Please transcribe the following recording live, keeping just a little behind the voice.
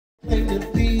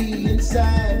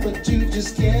inside, but you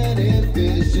just can't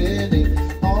envision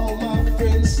it. All my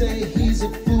friends say he's a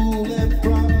fool and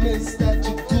promise that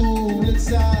you're cool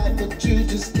inside, but you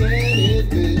just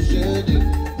can't envision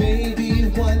it. Maybe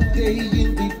one day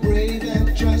you'll be brave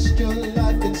and trust your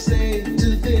life and say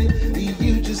to them,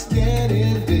 you just can't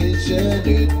envision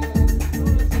it.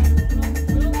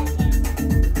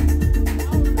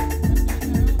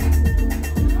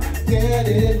 Can't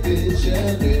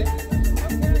envision it.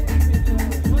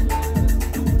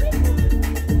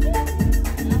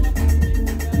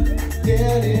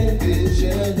 Can't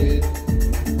envision it.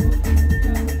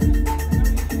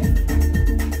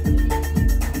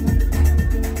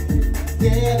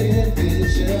 Can't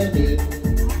envision it.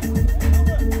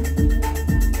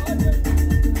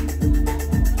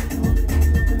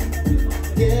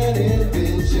 Can't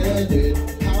envision it.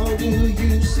 How do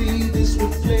you see this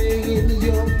replay in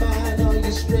your mind? Are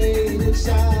you straight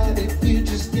inside if you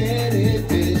just can't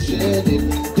envision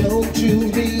it? Don't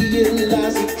you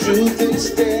realize the truth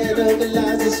instead of the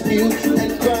lies that's mute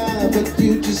and cry, but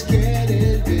you just can't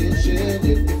envision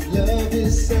it. If love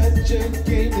is such a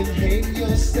game, then hate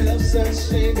yourself, such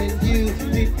shame, and you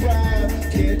deprive.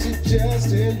 Can't you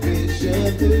just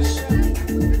envision this?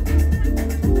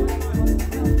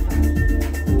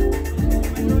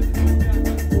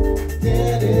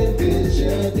 Can't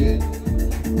envision it.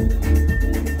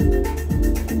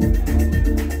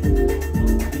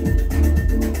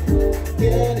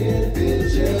 Can't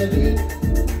envision it.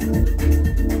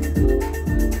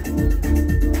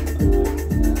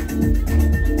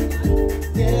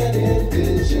 Can't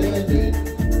envision it.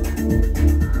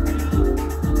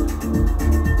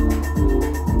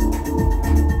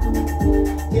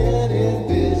 Can't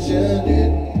envision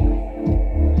it.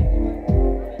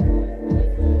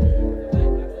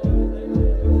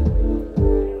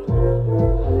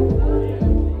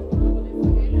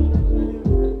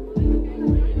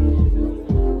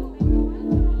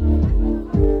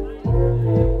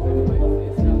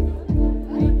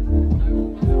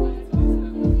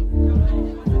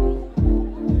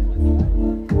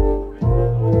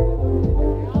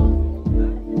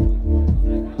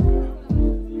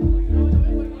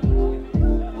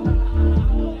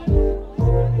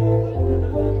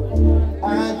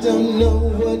 Don't know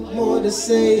what more to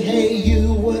say. Hey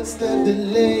you, what's the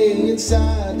delay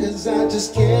inside? Cause I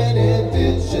just can't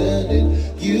envision it.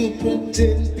 You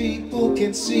pretend people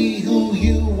can see who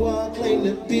you are, claim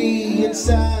to be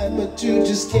inside, but you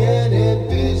just can't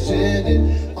envision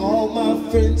it. All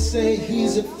my friends say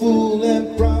he's a fool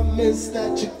and promise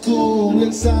that you're cool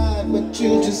inside, but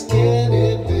you just can't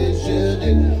envision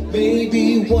it.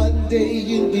 Maybe one day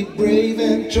you'll be brave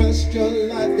and trust your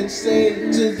life and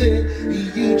say to them,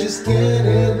 you just can't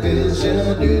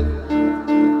envision it.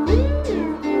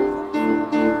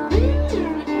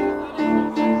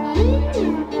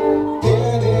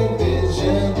 Can't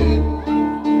envision it.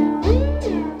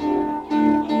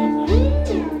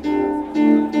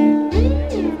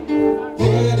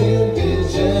 Can't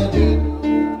envision it.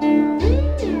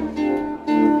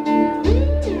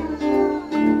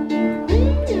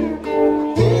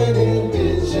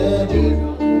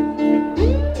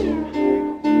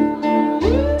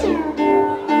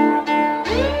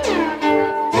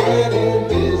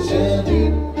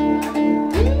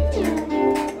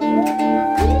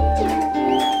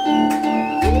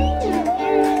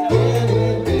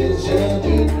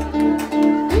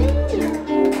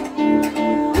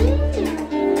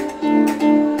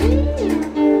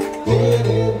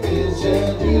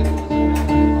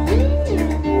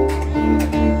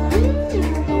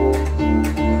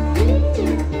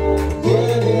 Can't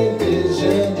envision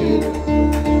it.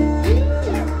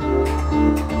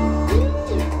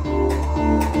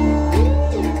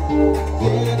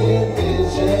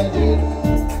 Envision it.